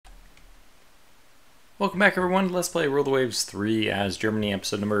Welcome back everyone to Let's Play Rule the Waves 3 as Germany,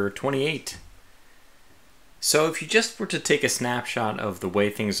 episode number 28. So if you just were to take a snapshot of the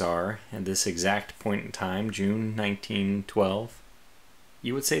way things are at this exact point in time, June 1912,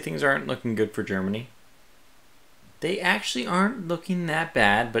 you would say things aren't looking good for Germany. They actually aren't looking that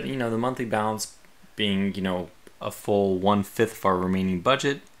bad, but the monthly balance being, a full 1/5 of our remaining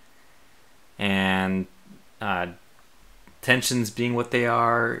budget, and tensions being what they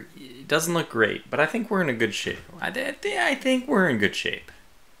are, it doesn't look great, but I think we're in a good shape. I think we're in good shape,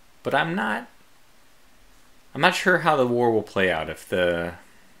 but I'm not sure how the war will play out. If the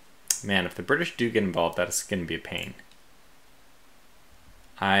British do get involved, that's going to be a pain.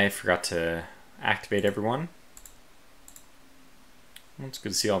 I forgot to activate everyone. Well, it's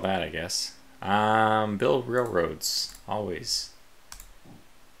good to see all that, I guess. Build railroads, always.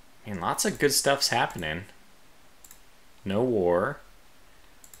 Lots of good stuff's happening. No war.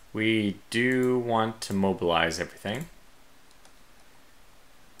 We do want to mobilize everything.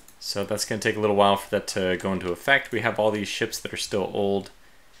 So that's going to take a little while for that to go into effect. We have all these ships that are still old.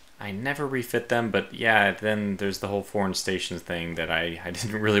 I never refit them, but yeah, then there's the whole foreign stations thing that I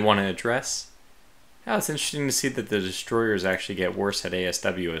didn't really want to address. Oh, it's interesting to see that the destroyers actually get worse at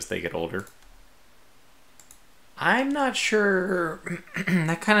ASW as they get older. I'm not sure.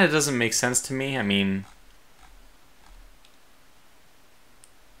 That kind of doesn't make sense to me. I'm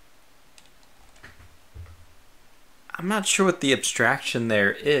not sure what the abstraction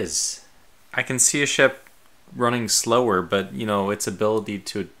there is. I can see a ship running slower, but its ability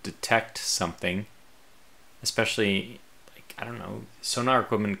to detect something, especially I don't know, sonar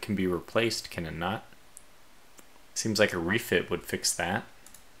equipment can be replaced, can it not? Seems like a refit would fix that.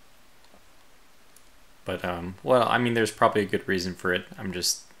 But well, there's probably a good reason for it.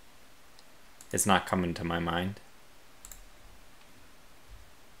 It's not coming to my mind.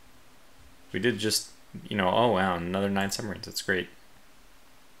 We did just oh wow, another 9 submarines. That's great.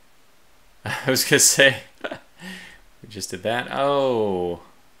 I was gonna say, we just did that. Oh,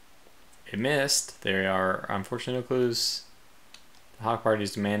 it missed. There are unfortunate no clues. The Hawk Party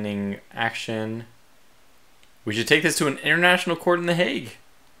is demanding action. We should take this to an international court in The Hague.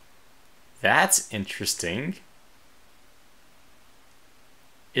 That's interesting.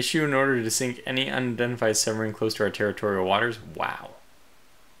 Issue an order to sink any unidentified submarine close to our territorial waters. Wow.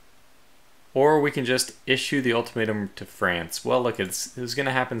 Or we can just issue the ultimatum to France. Well, look, it's going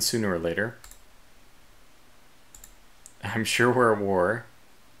to happen sooner or later. I'm sure we're at war.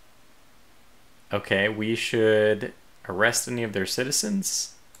 Okay, we should arrest any of their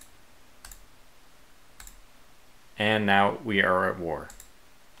citizens. And now we are at war.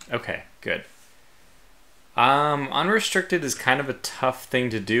 Okay, good. Unrestricted is kind of a tough thing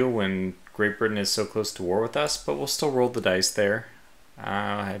to do when Great Britain is so close to war with us, but we'll still roll the dice there.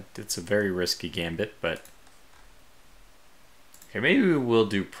 It's a very risky gambit, but okay, maybe we'll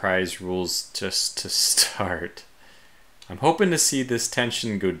do prize rules just to start. I'm hoping to see this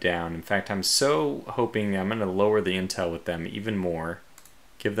tension go down. In fact, I'm so hoping I'm going to lower the intel with them even more,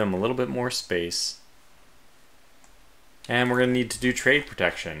 give them a little bit more space, and we're going to need to do trade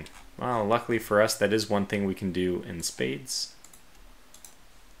protection. Well, luckily for us, that is one thing we can do in spades.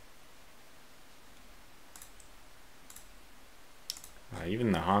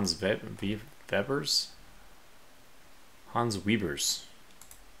 Even the Hans Webers? Hans Webers.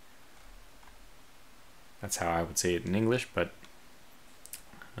 That's how I would say it in English, but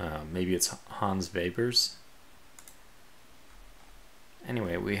maybe it's Hans Webers.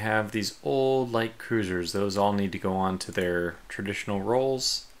 Anyway, we have these old light cruisers. Those all need to go on to their traditional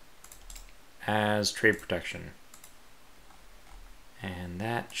roles as trade protection. And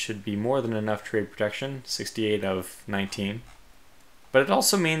that should be more than enough trade protection, 68 of 19. But it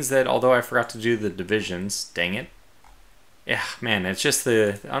also means that although I forgot to do the divisions, dang it. Yeah, man, it's just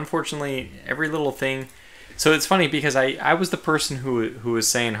unfortunately, every little thing. So it's funny because I was the person who was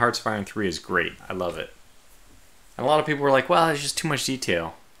saying Hearts of Iron 3 is great. I love it. And a lot of people were like, well, there's just too much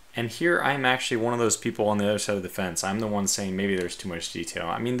detail. And here I'm actually one of those people on the other side of the fence. I'm the one saying maybe there's too much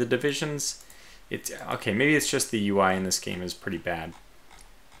detail. The divisions, okay, maybe it's just the UI in this game is pretty bad.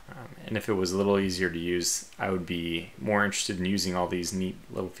 And if it was a little easier to use, I would be more interested in using all these neat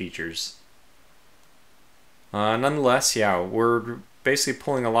little features. Nonetheless, yeah, we're basically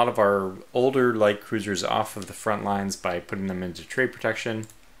pulling a lot of our older light cruisers off of the front lines by putting them into trade protection.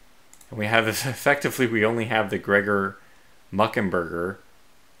 And we have, effectively, we only have the Gregor Muckenberger,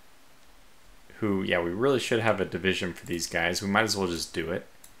 who, yeah, we really should have a division for these guys. We might as well just do it.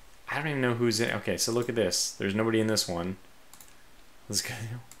 I don't even know who's in. Okay, so look at this. There's nobody in this one. Let's go.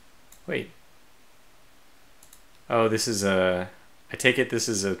 Wait. Oh, this is a... I take it this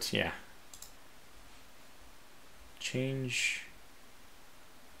is a... Yeah. change?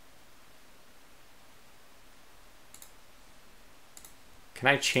 Can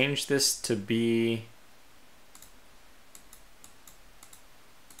I change this to be...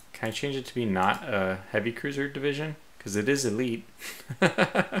 Can I change it to be not a heavy cruiser division? Because it is elite.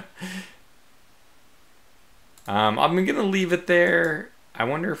 I'm going to leave it there. I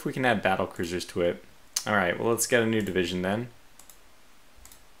wonder if we can add battle cruisers to it. Alright, well let's get a new division then.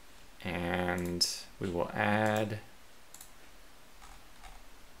 And we will add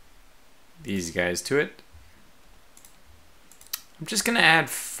these guys to it. I'm just going to add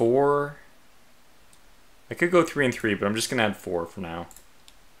 4. I could go 3 and 3, but I'm just going to add 4 for now.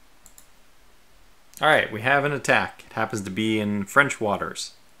 Alright, we have an attack. It happens to be in French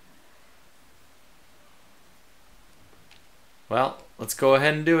waters. Well, let's go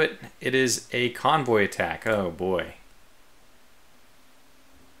ahead and do it. It is a convoy attack. Oh boy.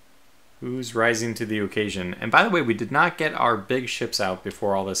 Who's rising to the occasion? And by the way, we did not get our big ships out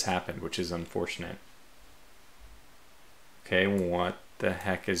before all this happened, which is unfortunate. Okay, what the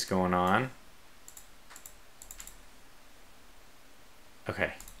heck is going on?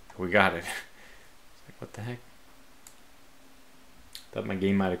 Okay, we got it. What the heck? Thought my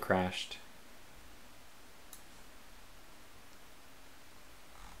game might have crashed.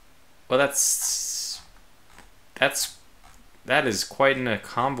 Well, that is quite a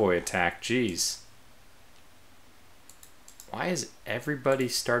convoy attack. Jeez. Why is everybody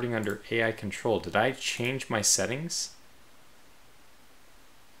starting under AI control? Did I change my settings?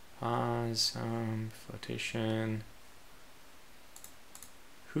 Pause. Flotation.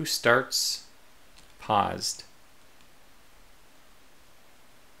 Who starts? Paused.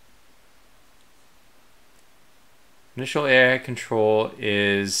 Initial AI control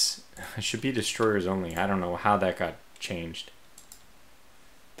is... It should be destroyers only. I don't know how that got changed.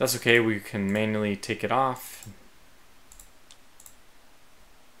 That's okay. We can manually take it off.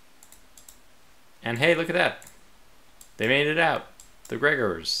 And hey, look at that. They made it out. The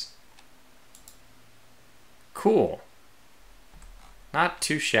Gregors. Cool. Not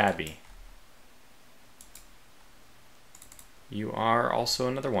too shabby. You are also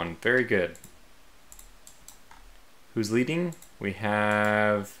another one. Very good. Who's leading? We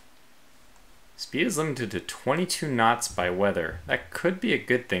have... Speed is limited to 22 knots by weather. That could be a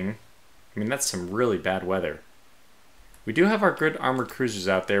good thing. I mean, that's some really bad weather. We do have our good armored cruisers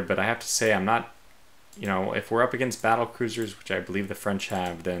out there, but I have to say I'm not... You know, if we're up against battle cruisers, which I believe the French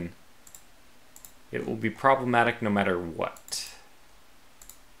have, then it will be problematic no matter what.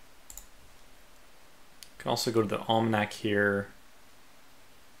 Can also go to the almanac here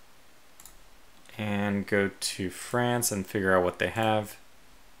and go to France and figure out what they have.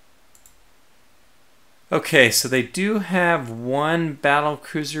 Okay, so they do have one battle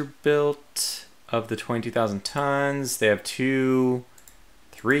cruiser built of the 22,000 tons. They have 3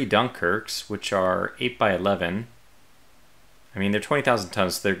 Dunkirks, which are 8 by 11. I mean, they're 20,000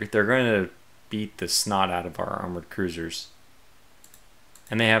 tons, so they're going to beat the snot out of our armored cruisers.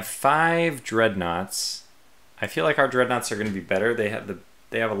 And they have 5 Dreadnoughts. I feel like our Dreadnoughts are going to be better. They have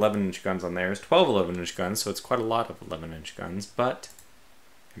 11-inch guns on theirs, 12 11-inch guns, so it's quite a lot of 11-inch guns. But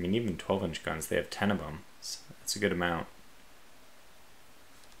I mean, even 12-inch guns, they have 10 of them. So that's a good amount.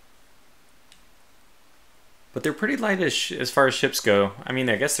 But they're pretty light as far as ships go. I mean,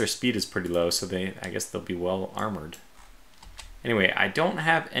 I guess their speed is pretty low, so I guess they'll be well armored. Anyway, I don't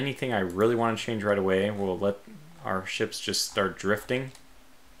have anything I really want to change right away. We'll let our ships just start drifting.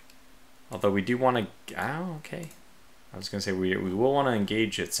 Although we do want to... Oh, okay. I was going to say we will want to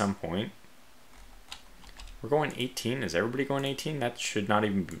engage at some point. We're going 18. Is everybody going 18? That should not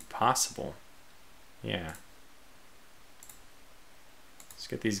even be possible. Yeah. Let's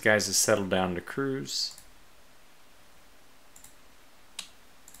get these guys to settle down to cruise.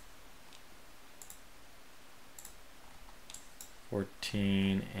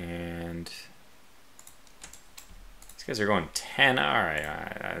 And these guys are going 10. Alright,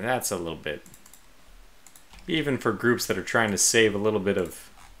 that's a little bit. Even for groups that are trying to save a little bit of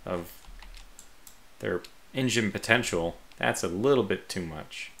their engine potential, that's a little bit too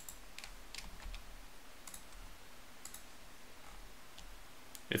much.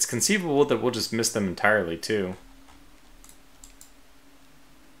 It's conceivable that we'll just miss them entirely too.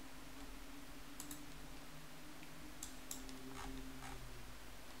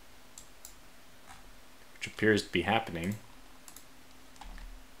 Which appears to be happening.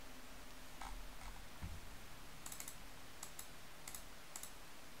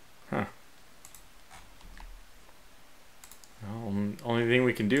 Huh. Well, only thing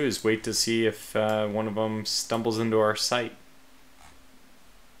we can do is wait to see if one of them stumbles into our sight.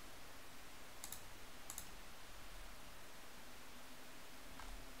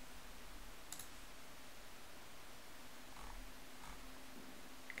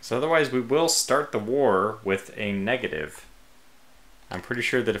 So otherwise we will start the war with a negative. I'm pretty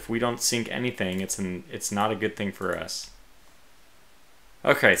sure that if we don't sink anything, it's not a good thing for us.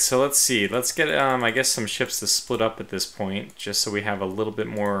 Okay, so let's see. Let's get, I guess, some ships to split up at this point, just so we have a little bit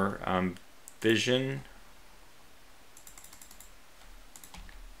more vision.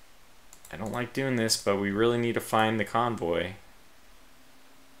 I don't like doing this, but we really need to find the convoy.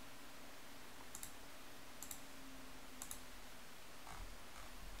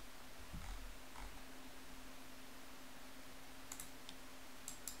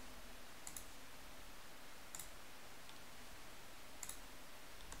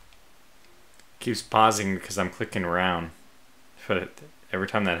 Keeps pausing because I'm clicking around, but every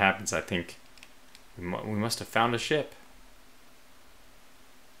time that happens I think we must have found a ship.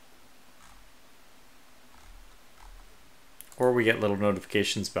 Or we get little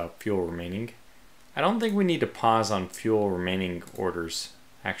notifications about fuel remaining. I don't think we need to pause on fuel remaining orders,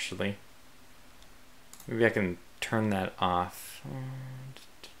 actually. Maybe I can turn that off.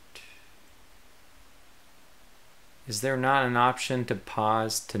 Is there not an option to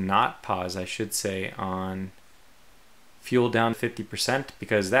pause, to not pause, I should say, on fuel down 50%?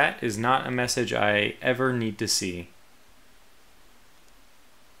 Because that is not a message I ever need to see.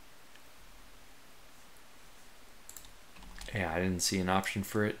 Yeah, I didn't see an option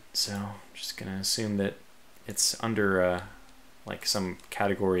for it, so I'm just gonna assume that it's under like some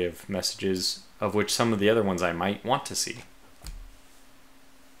category of messages, of which some of the other ones I might want to see.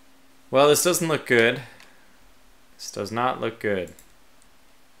 Well, this doesn't look good. This does not look good.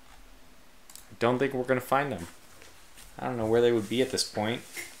 I don't think we're gonna find them. I don't know where they would be at this point.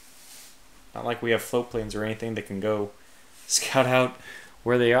 Not like we have float planes or anything that can go scout out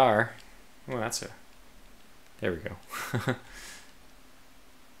where they are. Oh, that's a... There we go.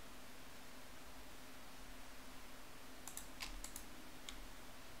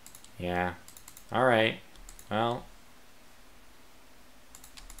 Yeah. Alright. Well.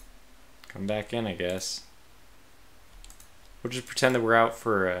 Come back in, I guess. We'll just pretend that we're out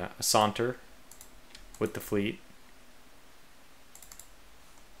for a saunter with the fleet.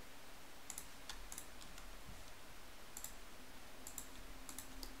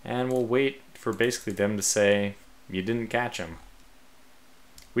 And we'll wait for basically them to say, you didn't catch them.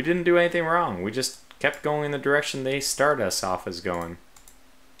 We didn't do anything wrong. We just kept going in the direction they started us off as going.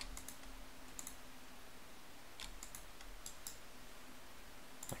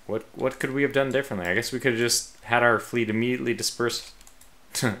 What could we have done differently? I guess we could have just had our fleet immediately dispersed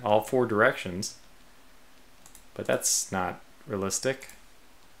to all four directions. But that's not realistic.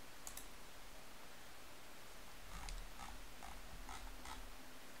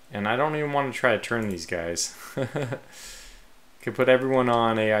 And I don't even want to try to turn these guys. Could put everyone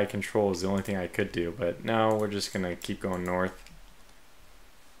on AI control is the only thing I could do, but no, we're just gonna keep going north.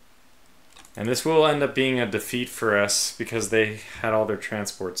 And this will end up being a defeat for us because they had all their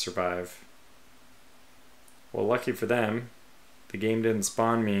transports survive. Well, lucky for them, the game didn't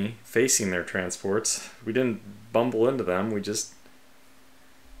spawn me facing their transports. We didn't bumble into them, we just...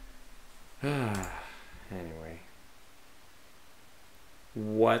 Anyway.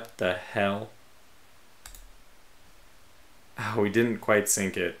 What the hell? Oh, we didn't quite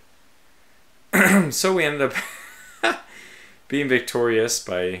sink it. So we ended up being victorious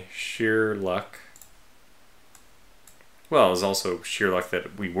by sheer luck. Well, it was also sheer luck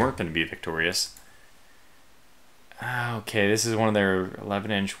that we weren't going to be victorious. Okay, this is one of their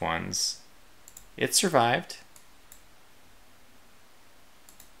 11-inch ones. It survived.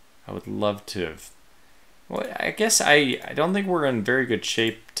 I would love to have... Well, I guess I don't think we're in very good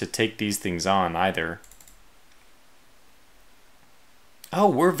shape to take these things on either. Oh,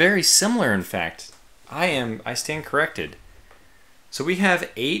 we're very similar, in fact. I stand corrected. So we have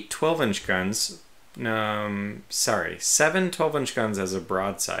 8 12-inch guns. Sorry, 7 12-inch guns as a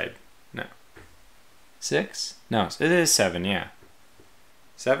broadside. No. 6? No, it is 7, yeah.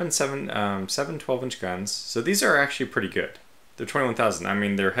 7 12-inch guns. So these are actually pretty good. They're 21,000. I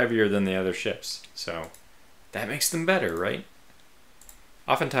mean, they're heavier than the other ships. So that makes them better, right?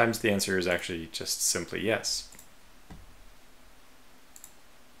 Oftentimes the answer is actually just simply yes.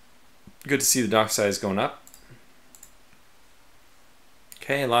 Good to see the dock size going up.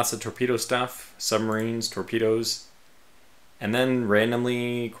 Okay, lots of torpedo stuff, submarines, torpedoes, and then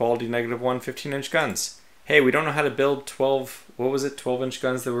randomly quality -1 15-inch guns. Hey, we don't know how to build 12-inch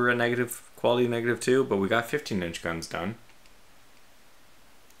guns that were at negative quality -2, but we got 15-inch guns done.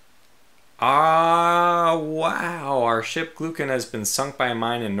 Ah, wow, our ship Glucken has been sunk by a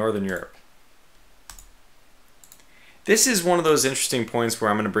mine in Northern Europe. This is one of those interesting points where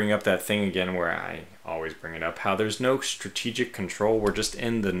I'm going to bring up that thing again where I always bring it up, how there's no strategic control. We're just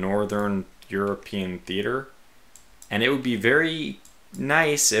in the Northern European theater. And it would be very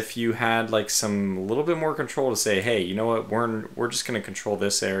nice if you had like some a little bit more control to say, hey, you know what, we're just going to control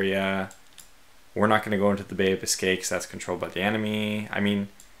this area. We're not going to go into the Bay of Biscay because that's controlled by the enemy. I mean,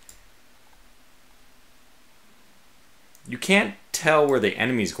 you can't tell where the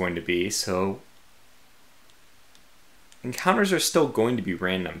enemy's going to be, so encounters are still going to be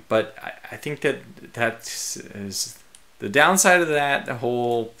random. But I think that is the downside of that, the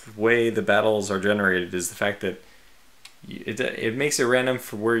whole way the battles are generated, is the fact that it makes it random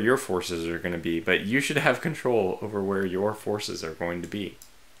for where your forces are going to be, but you should have control over where your forces are going to be.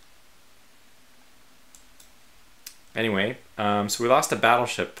 Anyway, so we lost a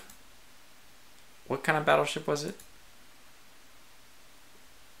battleship. What kind of battleship was it?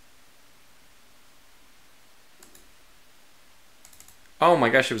 Oh my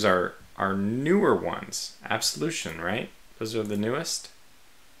gosh, it was our newer ones. Absolution, right? Those are the newest?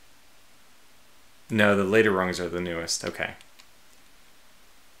 No, the later rungs are the newest. Okay.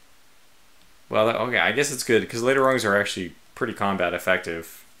 Well, okay, I guess it's good, because later rungs are actually pretty combat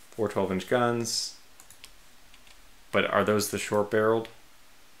effective. 4 12-inch guns. But are those the short-barreled?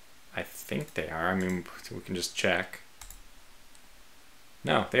 I think they are. I mean, we can just check.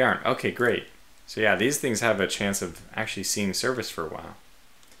 No, they aren't. Okay, great. So yeah, these things have a chance of actually seeing service for a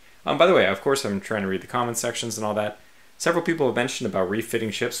while. By the way, of course, I'm trying to read the comment sections and all that. Several people have mentioned about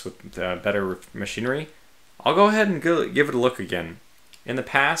refitting ships with better machinery. I'll go ahead and give it a look again. In the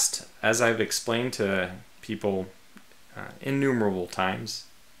past, as I've explained to people innumerable times,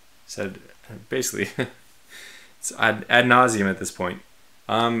 said basically it's ad nauseum at this point.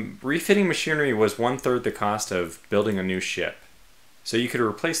 Refitting machinery was 1/3 the cost of building a new ship. So you could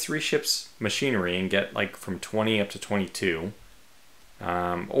replace 3 ships' machinery and get like from 20 up to 22.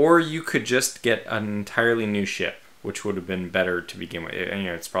 Or you could just get an entirely new ship, which would have been better to begin with. You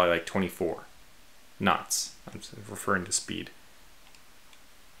know, it's probably like 24 knots. I'm referring to speed.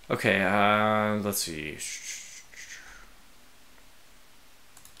 Okay, let's see.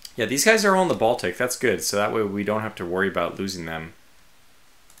 Yeah, these guys are all in the Baltic. That's good. So that way we don't have to worry about losing them.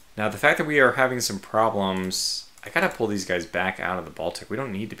 Now, the fact that we are having some problems, I gotta pull these guys back out of the Baltic. We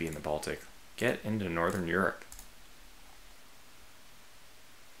don't need to be in the Baltic. Get into Northern Europe.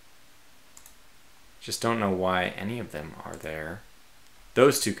 Just don't know why any of them are there.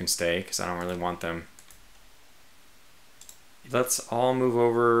 Those two can stay, because I don't really want them. Let's all move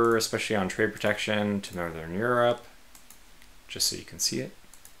over, especially on trade protection, to Northern Europe, just so you can see it.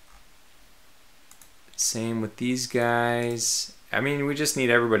 Same with these guys. I mean, we just need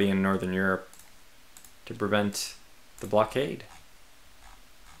everybody in Northern Europe to prevent the blockade.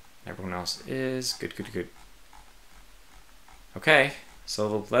 Everyone else is good, good, good. Okay,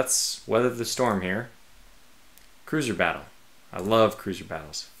 so let's weather the storm here. Cruiser battle. I love cruiser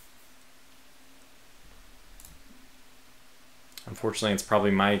battles. Unfortunately, it's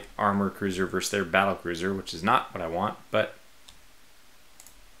probably my armor cruiser versus their battle cruiser, which is not what I want, but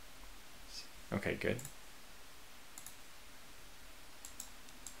okay, good.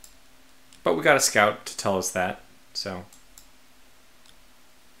 But we got a scout to tell us that, so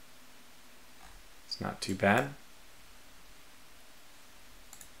it's not too bad.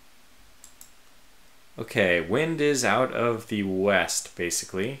 Okay, wind is out of the west,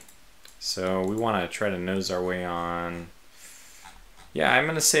 basically. So we want to try to nose our way on. Yeah, I'm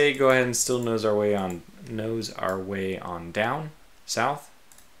going to say go ahead and still nose our way on down, south.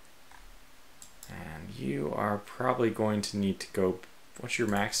 And you are probably going to need to go. What's your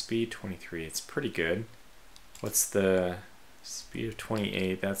max speed? 23. It's pretty good. What's the speed of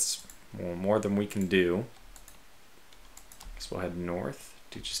 28? That's more than we can do. So we'll head north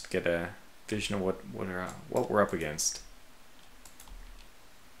to just get a vision of what we're up against.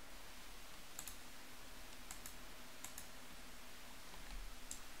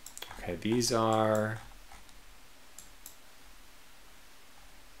 Okay, these are.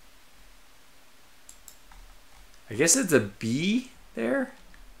 I guess it's a B there?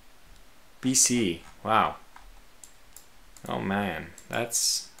 BC. Wow. Oh man.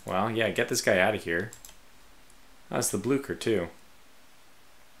 That's. Well, yeah, get this guy out of here. Oh, that's the Blucher too.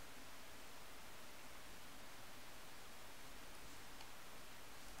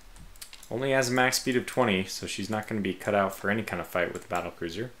 Only has a max speed of 20, so she's not going to be cut out for any kind of fight with the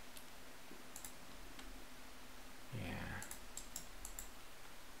battlecruiser. Yeah.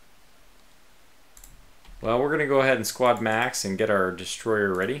 Well, we're going to go ahead and squad max and get our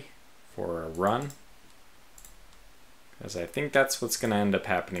destroyer ready for a run. Because I think that's what's going to end up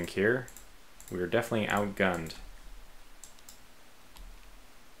happening here. We are definitely outgunned.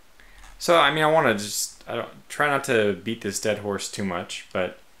 So, I mean, I want to just try not to beat this dead horse too much,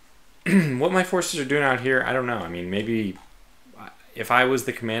 but what my forces are doing out here, I don't know. I mean, maybe if I was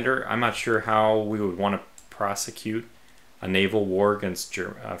the commander, I'm not sure how we would want to prosecute a naval war against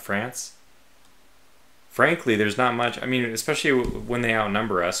France. Frankly, there's not much. I mean, especially when they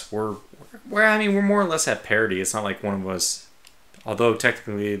outnumber us, we're more or less at parity. It's not like one of us, although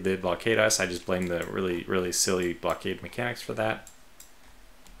technically they blockade us. I just blame the really, really silly blockade mechanics for that.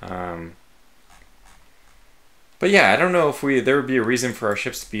 But yeah, I don't know if there would be a reason for our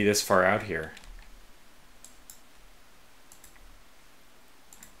ships to be this far out here.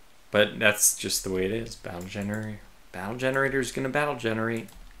 But that's just the way it is. Battle generator. Battle generator's gonna battle generate.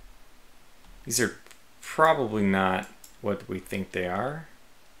 These are probably not what we think they are.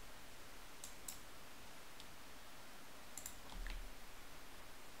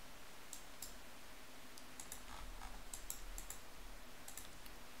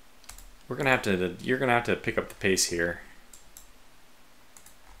 You're gonna have to pick up the pace here.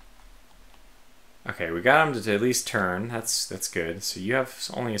 Okay, we got him to at least turn. That's good. So you have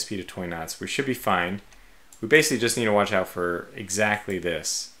only a speed of 20 knots. We should be fine. We basically just need to watch out for exactly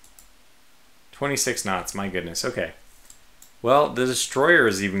this. 26 knots, my goodness. Okay. Well, the destroyer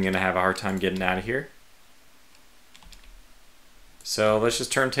is even going to have a hard time getting out of here. So let's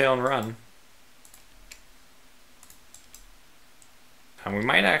just turn tail and run. And we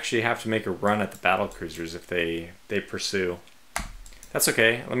might actually have to make a run at the battle cruisers if they pursue. That's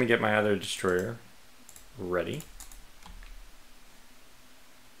okay. Let me get my other destroyer ready.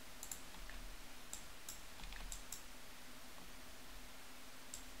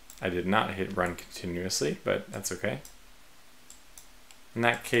 I did not hit run continuously, but that's okay. In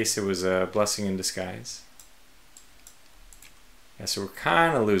that case, it was a blessing in disguise. Yeah, so we're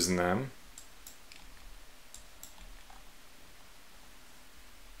kind of losing them.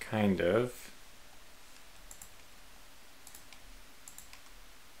 Kind of.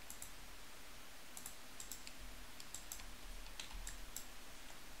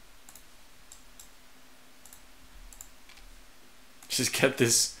 Just get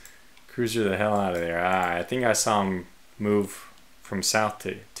this cruiser the hell out of there. I think I saw him move from south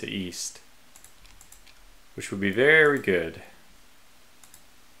to east, which would be very good.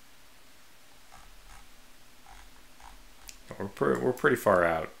 We're pretty far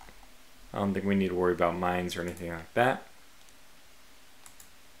out. I don't think we need to worry about mines or anything like that.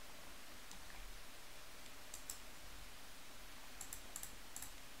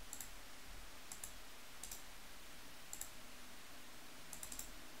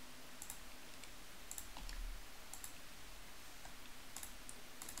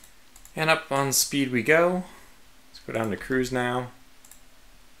 And up on speed we go. Let's go down to cruise now.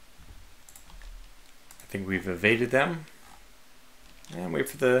 I think we've evaded them. And wait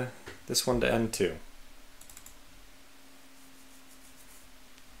for this one to end too.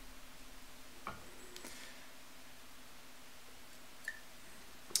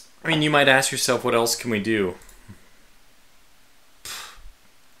 I mean, you might ask yourself, what else can we do?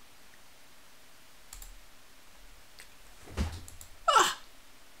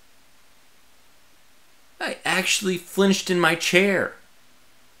 I actually flinched in my chair.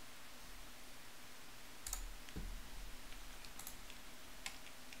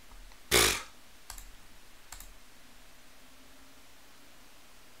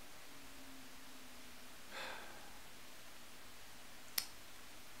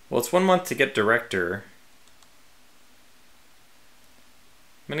 Well, it's 1 month to get director.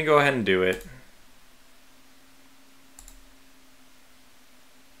 I'm gonna go ahead and do it.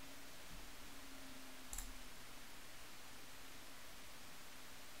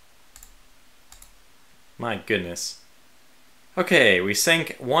 My goodness. Okay, we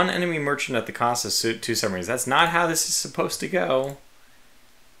sank one enemy merchant at the cost of 2 submarines. That's not how this is supposed to go.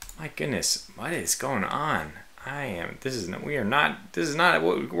 My goodness, what is going on? This is not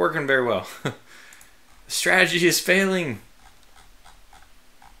working very well. The strategy is failing.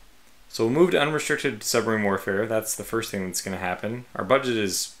 So we'll move to unrestricted submarine warfare. That's the first thing that's going to happen. Our budget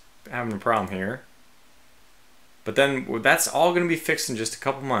is having a problem here. But then that's all going to be fixed in just a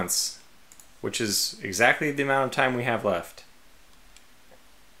couple months, which is exactly the amount of time we have left.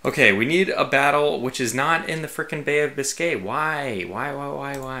 Okay, we need a battle which is not in the frickin' Bay of Biscay. Why?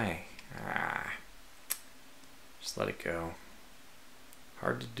 Why? Just let it go.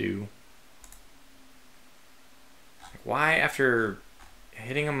 Hard to do. Why, after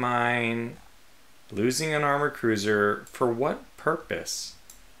hitting a mine, losing an armored cruiser, for what purpose?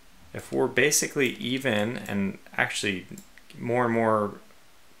 If we're basically even, and actually more and more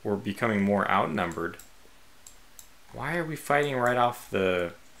we're becoming more outnumbered, why are we fighting right off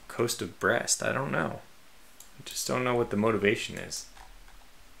the coast of Brest. I don't know. I just don't know what the motivation is.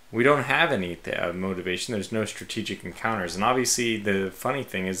 We don't have any motivation. There's no strategic encounters. And obviously the funny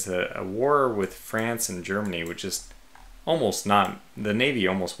thing is that a war with France and Germany would just almost not... The Navy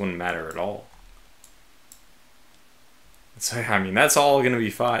almost wouldn't matter at all. So, I mean, that's all going to be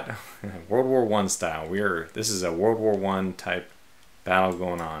fought World War I style. This is a World War I type battle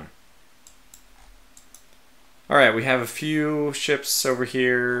going on. Alright, we have a few ships over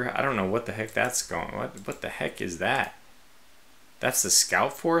here. I don't know what the heck that's going... What the heck is that? That's the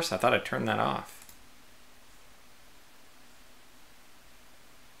scout force? I thought I turned that off.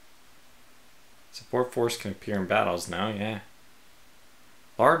 Support force can appear in battles now, yeah.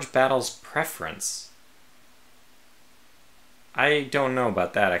 Large battles preference. I don't know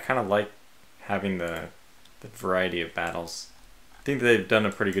about that. I kind of like having the variety of battles. I think they've done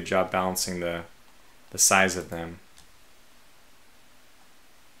a pretty good job balancing the size of them.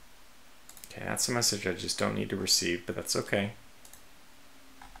 Okay, that's a message I just don't need to receive, but that's okay.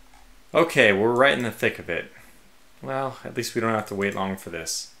 Okay, we're right in the thick of it. Well, at least we don't have to wait long for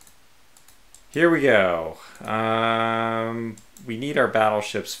this. Here we go. We need our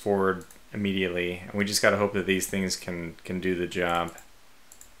battleships forward immediately, and we just gotta hope that these things can do the job. I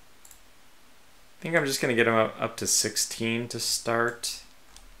think I'm just gonna get them up to 16 to start.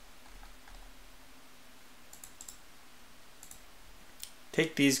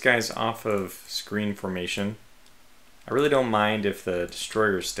 Take these guys off of screen formation. I really don't mind if the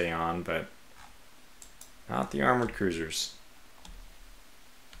destroyers stay on, but not the armored cruisers.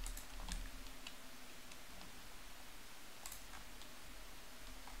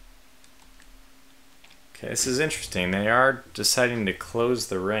 Okay, this is interesting. They are deciding to close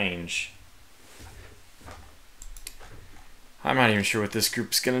the range. I'm not even sure what this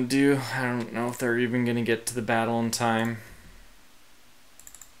group's gonna do. I don't know if they're even gonna get to the battle in time.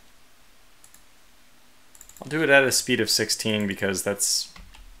 I'll do it at a speed of 16 because that's,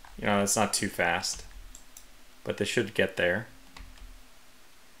 you know, that's not too fast. But they should get there.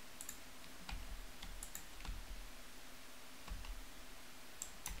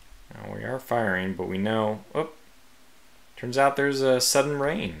 Now we are firing, but we know... Oh, turns out there's a sudden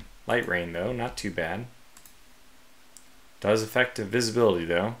rain. Light rain, though. Not too bad. Does affect the visibility,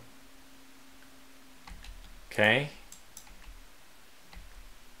 though. Okay.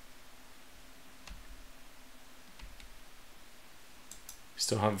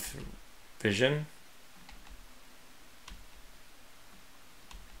 Still have vision.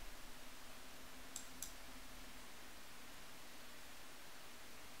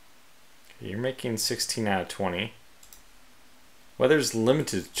 Okay, you're making 16 out of 20. Weather's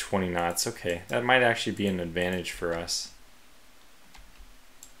limited to 20 knots. Okay, that might actually be an advantage for us.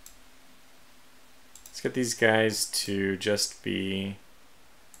 Let's get these guys to just be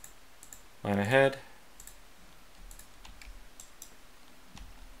line ahead.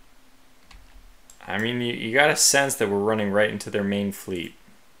 I mean, you got a sense that we're running right into their main fleet.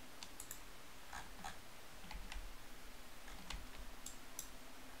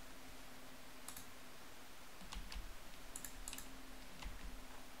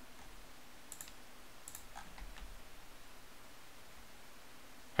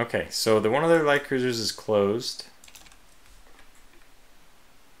 Okay, so one of their light cruisers is closed.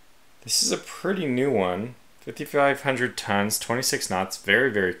 This is a pretty new one. 5,500 tons, 26 knots, very,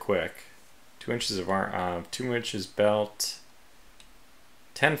 very quick. 2 inches of 2 inches belt,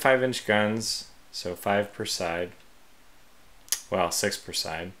 10 5-inch guns, so 5 per side. Well, 6 per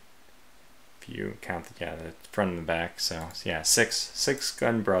side. If you count the front and the back, so yeah, 6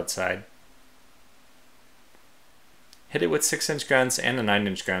 gun broadside. Hit it with 6-inch guns and a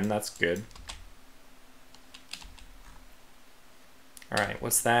 9-inch gun. That's good. All right,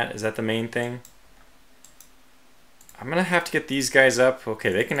 what's that? Is that the main thing? I'm gonna have to get these guys up.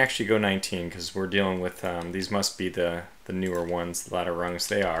 Okay, they can actually go 19 because we're dealing with these must be the newer ones, the ladder rungs.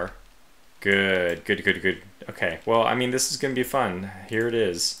 They are. Good, good, good, good. Okay, well, I mean, this is gonna be fun. Here it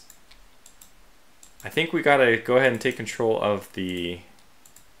is. I think we gotta go ahead and take control of the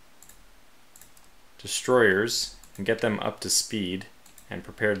destroyers and get them up to speed and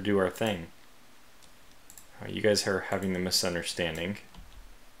prepare to do our thing. You guys are having the misunderstanding.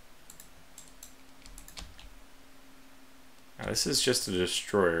 Now, this is just a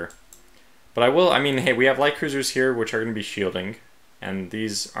destroyer. But I mean, hey, we have light cruisers here which are going to be shielding. And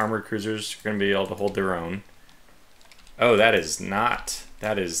these armored cruisers are going to be able to hold their own. Oh, that is not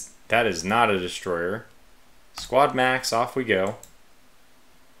a destroyer. Squad max, off we go.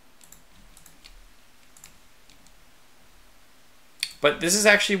 But this is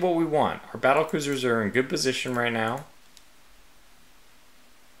actually what we want. Our battle cruisers are in good position right now.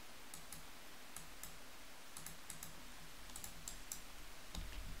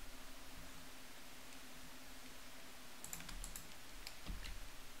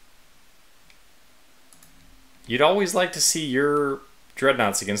 You'd always like to see your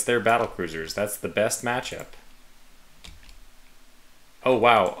dreadnoughts against their battlecruisers. That's the best matchup. Oh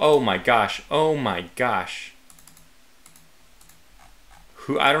wow. Oh my gosh. Oh my gosh.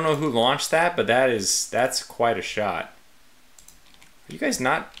 I don't know who launched that, but that's quite a shot. Are you guys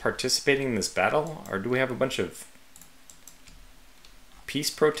not participating in this battle? Or do we have a bunch of peace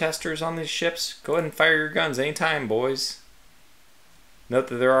protesters on these ships? Go ahead and fire your guns anytime, boys. Note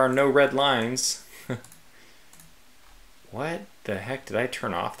that there are no red lines. What the heck? Did I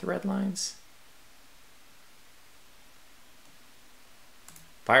turn off the red lines?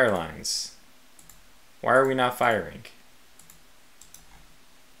 Fire lines. Why are we not firing?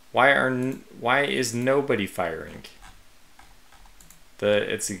 Why is nobody firing?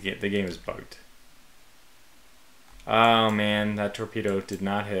 The game is bugged. Oh man, that torpedo did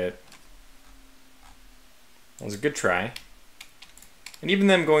not hit. It was a good try. And even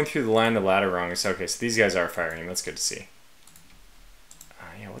them going through the line of ladder wrong is okay, so these guys are firing. That's good to see.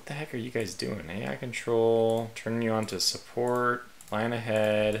 Yeah, what the heck are you guys doing? AI control, turning you on to support, line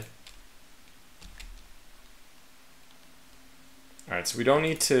ahead. Alright, so we don't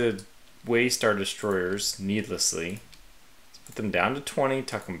need to waste our destroyers needlessly. Let's put them down to 20,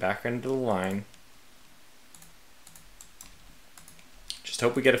 tuck them back into the line. Just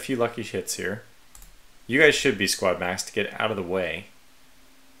hope we get a few lucky hits here. You guys should be squad max to get out of the way.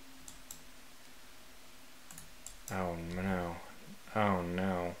 Oh no. Oh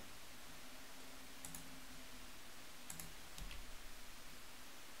no.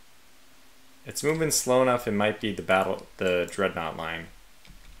 It's moving slow enough, it might be the dreadnought line.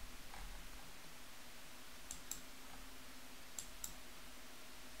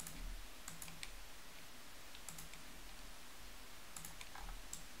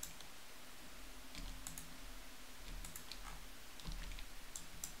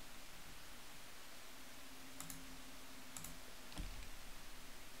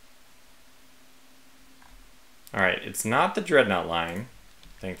 Alright, it's not the dreadnought line,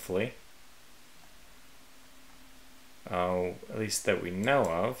 thankfully. Oh, at least that we know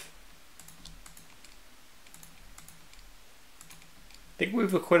of. I think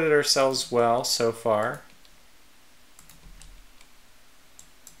we've acquitted ourselves well so far.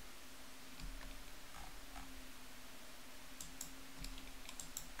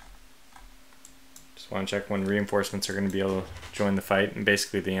 Just want to check when reinforcements are going to be able to join the fight, and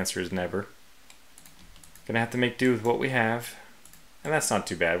basically the answer is never. Gonna have to make do with what we have, and that's not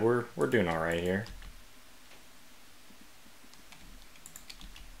too bad. We're doing all right here.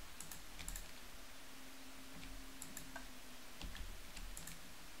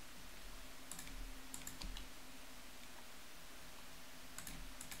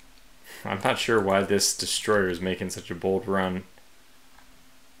 I'm not sure why this destroyer is making such a bold run.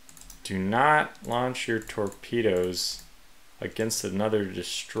 Do not launch your torpedoes against another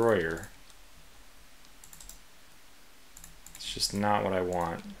destroyer. It's just not what I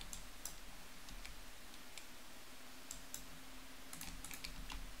want.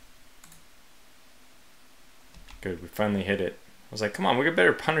 Good, we finally hit it. I was like, come on, we could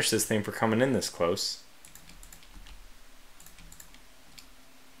better punish this thing for coming in this close.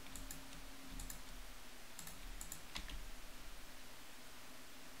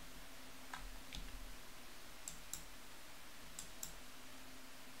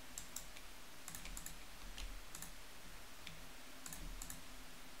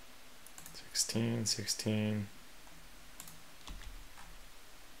 Sixteen.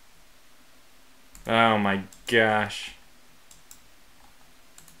 Oh my gosh.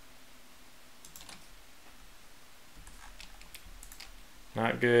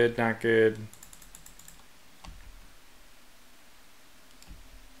 Not good, not good.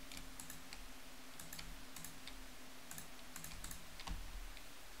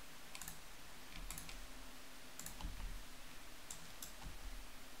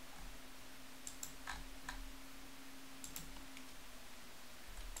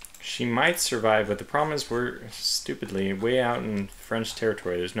 She might survive, but the problem is we're stupidly way out in French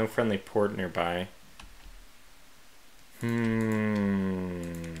territory. There's no friendly port nearby. I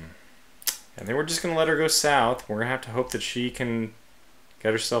think we're just going to let her go south. We're going to have to hope that she can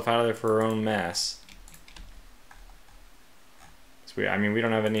get herself out of there for her own mess. So I mean, we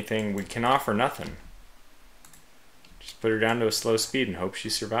don't have anything. We can offer nothing. Just put her down to a slow speed and hope she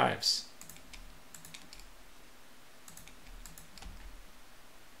survives.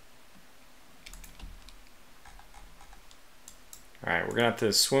 Alright, we're going to have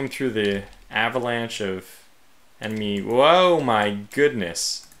to swim through the avalanche of enemy. Whoa, my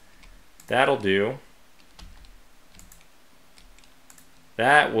goodness. That'll do.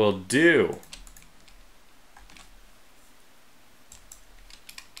 That will do.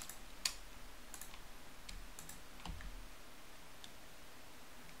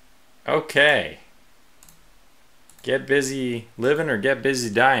 Okay. Get busy living or get busy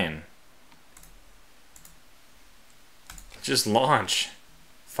dying. Just launch.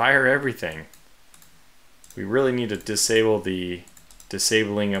 Fire everything. We really need to disable the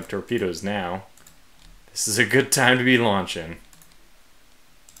disabling of torpedoes now. This is a good time to be launching.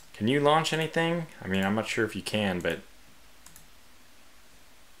 Can you launch anything? I mean, I'm not sure if you can, but...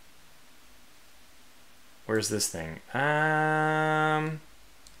 Where's this thing? I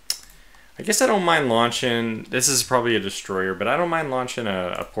guess I don't mind launching... This is probably a destroyer, but I don't mind launching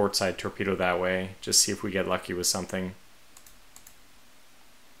a portside torpedo that way. Just see if we get lucky with something.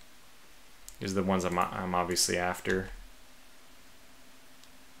 These are the ones I'm obviously after.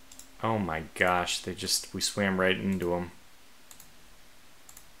 Oh my gosh, we swam right into them.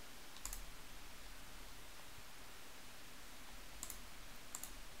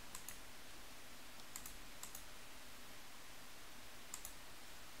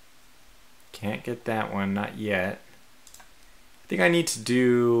 Can't get that one, not yet. I think I need to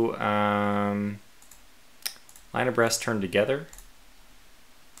do line abreast turn together.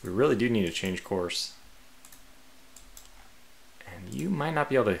 We really do need to change course. And you might not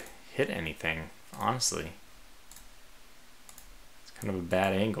be able to hit anything, honestly. It's kind of a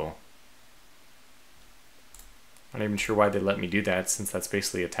bad angle. I'm not even sure why they let me do that, since that's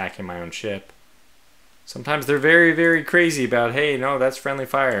basically attacking my own ship. Sometimes they're very, very crazy about, hey, no, that's friendly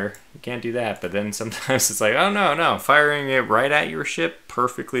fire. You can't do that. But then sometimes it's like, oh, no, firing it right at your ship,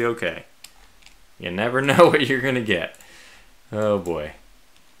 perfectly okay. You never know what you're going to get. Oh, boy.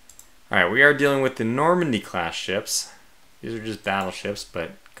 Alright, we are dealing with the Normandy-class ships. These are just battleships,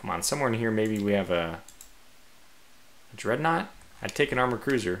 but come on, somewhere in here maybe we have a Dreadnought? I'd take an armored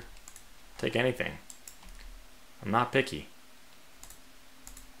cruiser. Take anything. I'm not picky.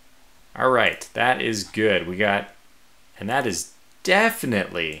 Alright, that is good. We got, and that is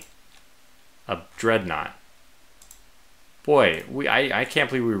definitely a Dreadnought. Boy, I can't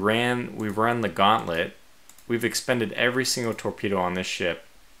believe we've run the gauntlet. We've expended every single torpedo on this ship.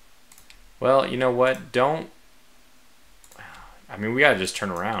 Well, you know what? I mean, we gotta just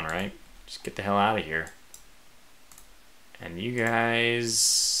turn around, right? Just get the hell out of here. And you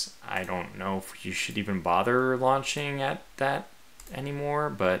guys, I don't know if you should even bother launching at that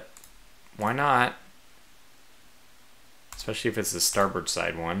anymore, but why not? Especially if it's the starboard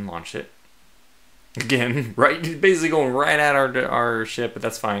side one, launch it. Again, right, basically going right at our ship, but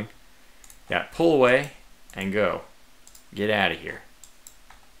that's fine. Yeah, pull away and go. Get out of here.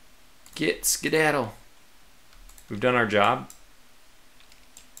 Get skedaddle. We've done our job.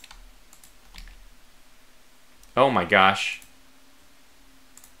 Oh my gosh.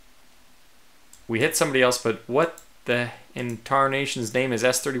 We hit somebody else, but what the incarnation's name is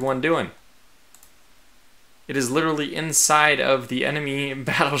S-31 doing? It is literally inside of the enemy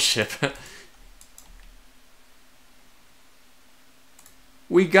battleship.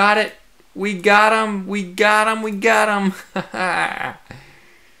 We got it. We got him. We got him. We got him.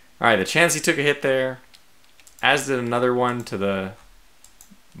 Alright, the Chansey took a hit there. As did another one to the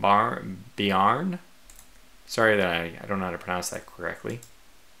Bjarn. Sorry that I don't know how to pronounce that correctly.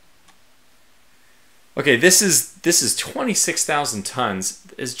 Okay, this is 26,000 tons.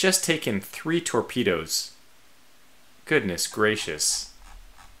 It's just taken 3 torpedoes. Goodness gracious.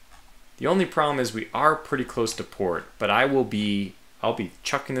 The only problem is we are pretty close to port, but I'll be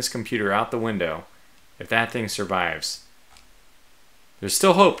chucking this computer out the window if that thing survives. There's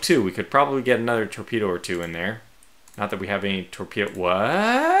still hope too. We could probably get another torpedo or 2 in there. Not that we have any torpedo.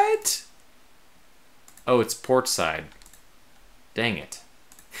 What? Oh, it's port side. Dang it.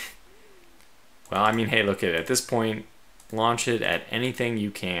 Well, I mean, hey, look at this point, launch it at anything you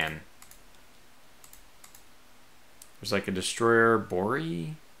can. There's like a destroyer,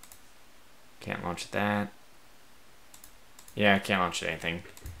 Bori. Can't launch that. Yeah, I can't launch anything.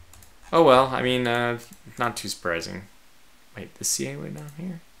 Oh well, I mean, not too surprising. Wait, the CA way down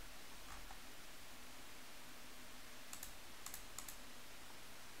here?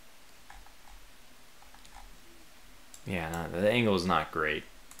 Yeah, no, the angle is not great.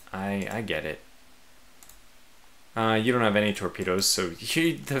 I get it. You don't have any torpedoes, so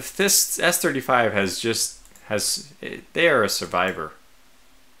this S-35 they are a survivor.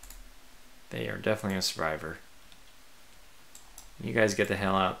 They are definitely a survivor. You guys get the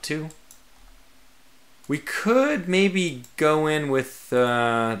hell out too. We could maybe go in with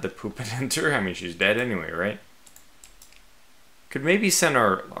the Poopinenter. I mean, she's dead anyway, right? Could maybe send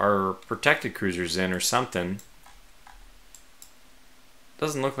our protected cruisers in or something.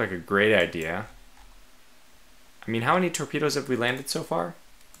 Doesn't look like a great idea. I mean, how many torpedoes have we landed so far?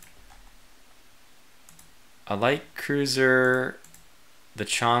 A light cruiser the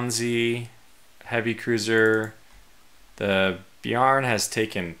Chauncey heavy cruiser. The Bjarne has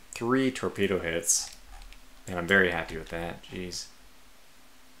taken 3 torpedo hits, and I'm very happy with that. Jeez.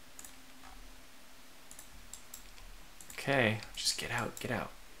 Okay, just get out, get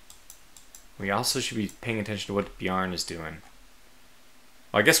out. We also should be paying attention to what Bjarne is doing.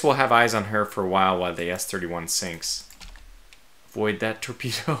 Well, I guess we'll have eyes on her for a while the S-31 sinks. Avoid that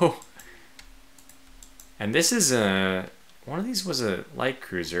torpedo. And this is a... one of these was a light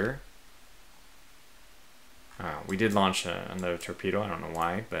cruiser. We did launch another torpedo. I don't know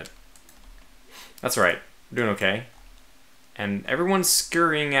why, but that's all right. We're doing okay. And everyone's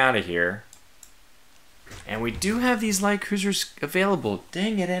scurrying out of here. And we do have these light cruisers available.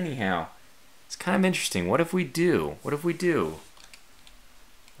 Dang it, anyhow. It's kind of interesting. What if we do? What if we do?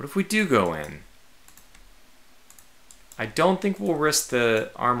 What if we do go in? I don't think we'll risk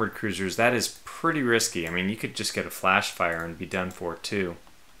the armored cruisers. That is pretty risky. I mean, you could just get a flash fire and be done for too.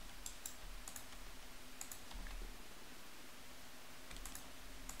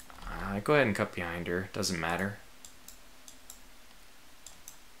 Go ahead and cut behind her. Doesn't matter.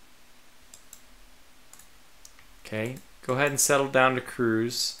 Okay, go ahead and settle down to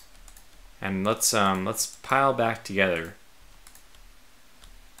cruise, and let's pile back together.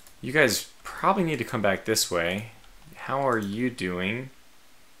 You guys probably need to come back this way. How are you doing?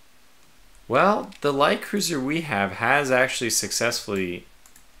 Well, the light cruiser we have has actually successfully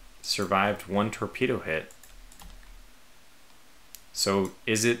survived 1 torpedo hit. So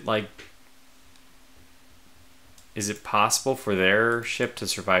is it possible for their ship to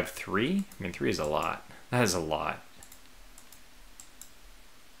survive 3? I mean, 3 is a lot. That is a lot.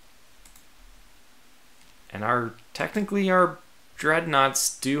 And technically our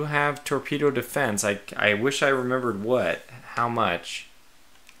dreadnoughts do have torpedo defense. I wish I remembered how much.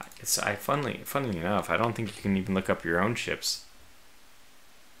 Funny enough, I don't think you can even look up your own ships.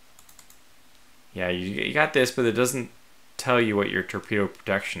 Yeah, you got this, but it doesn't tell you what your torpedo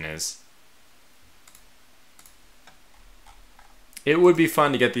protection is. It would be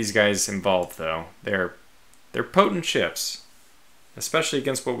fun to get these guys involved, though. They're potent ships, especially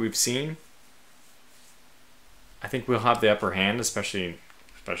against what we've seen. I think we'll have the upper hand, especially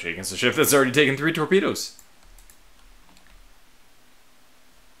against a ship that's already taken 3 torpedoes.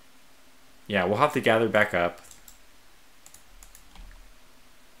 Yeah, we'll have to gather back up.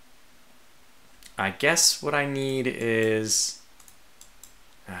 I guess what I need is...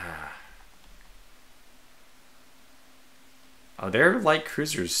 oh, their light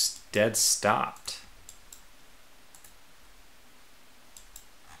cruiser's dead stopped.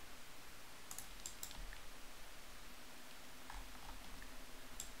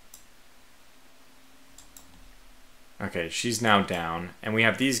 Okay, she's now down, and we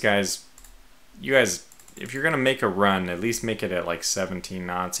have these guys. You guys, if you're gonna make a run, at least make it at like 17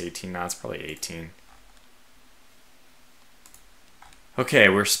 knots, 18 knots, probably 18. Okay,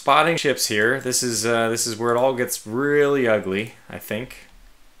 we're spotting ships here. This is where it all gets really ugly, I think.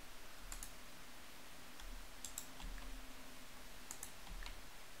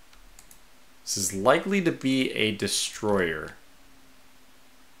 This is likely to be a destroyer.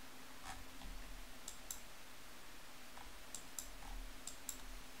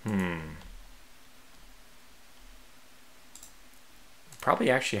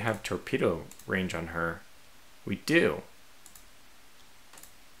 Probably actually have torpedo range on her. We do.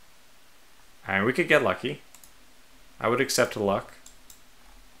 Alright, we could get lucky. I would accept the luck.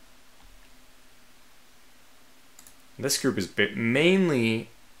 This group is mainly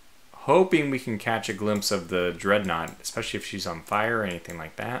hoping we can catch a glimpse of the dreadnought, especially if she's on fire or anything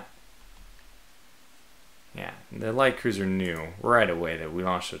like that. Yeah, the light cruiser knew right away that we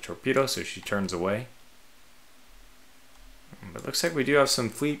launched a torpedo, so she turns away. But it looks like we do have some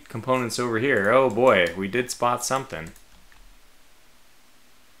fleet components over here. Oh boy, we did spot something.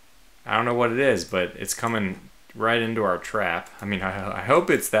 I don't know what it is, but it's coming right into our trap. I mean, I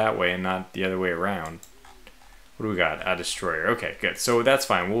hope it's that way and not the other way around. What do we got? A destroyer. Okay, good. So that's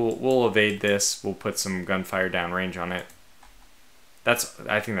fine. We'll evade this. We'll put some gunfire downrange on it.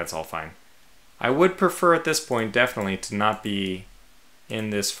 I think that's all fine. I would prefer at this point, definitely, to not be in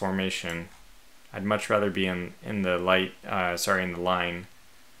this formation. I'd much rather be in the in the line.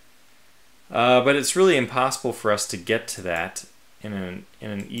 But it's really impossible for us to get to that in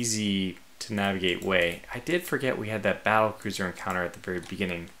an easy to navigate way. I did forget we had that battle cruiser encounter at the very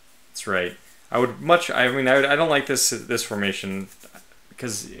beginning. That's right. I don't like this formation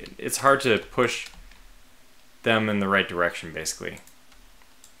because it's hard to push them in the right direction, basically.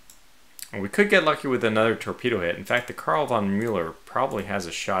 And we could get lucky with another torpedo hit. In fact, the Karl von Müller probably has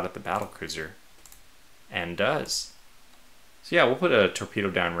a shot at the battle cruiser. And does. So So yeah, we'll put a torpedo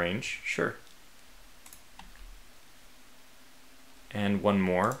downrange, sure. And one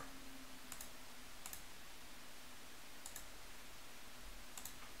more.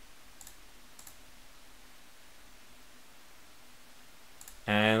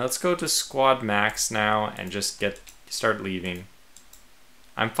 And let's go to squad max now and just start leaving.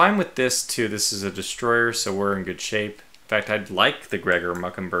 I'm fine with this too. This is a destroyer, so we're in good shape. In fact, I'd like the Gregor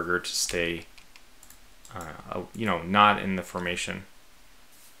Muckenberger to stay, you know, not in the formation.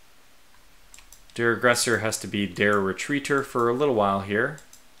 Der Aggressor has to be Der Retreater for a little while here.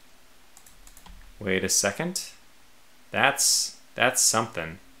 Wait a second. That's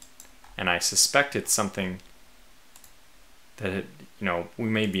something. And I suspect it's something that, you know, we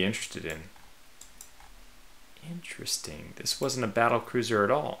may be interested in. Interesting. This wasn't a battle cruiser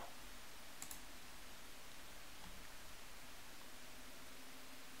at all.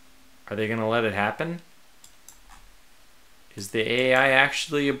 Are they going to let it happen? Is the AI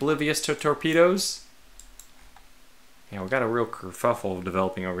actually oblivious to torpedoes? Yeah, we got a real kerfuffle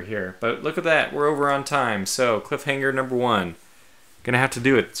developing over here. But look at that. We're over on time. So, cliffhanger number 1. Gonna have to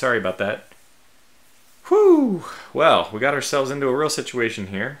do it. Sorry about that. Whew! Well, we got ourselves into a real situation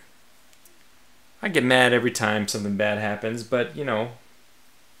here. I get mad every time something bad happens, but, you know,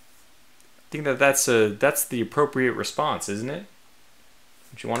 I think that's the appropriate response, isn't it?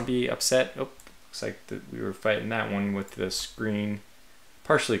 Don't you want to be upset? Oh, looks like we were fighting that one with the screen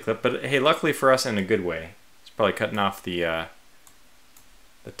partially clipped, but hey, luckily for us, in a good way. It's probably cutting off the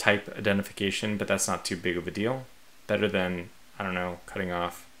type identification, but that's not too big of a deal. Better than, I don't know, cutting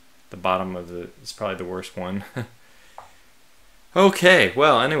off the bottom of the, it's probably the worst one. Okay,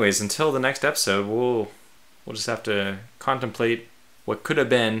 well, anyways, until the next episode, we'll just have to contemplate what could have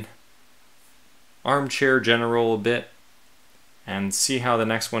been Armchair General a bit and see how the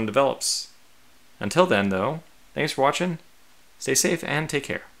next one develops. Until then, though, thanks for watching, stay safe, and take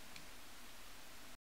care.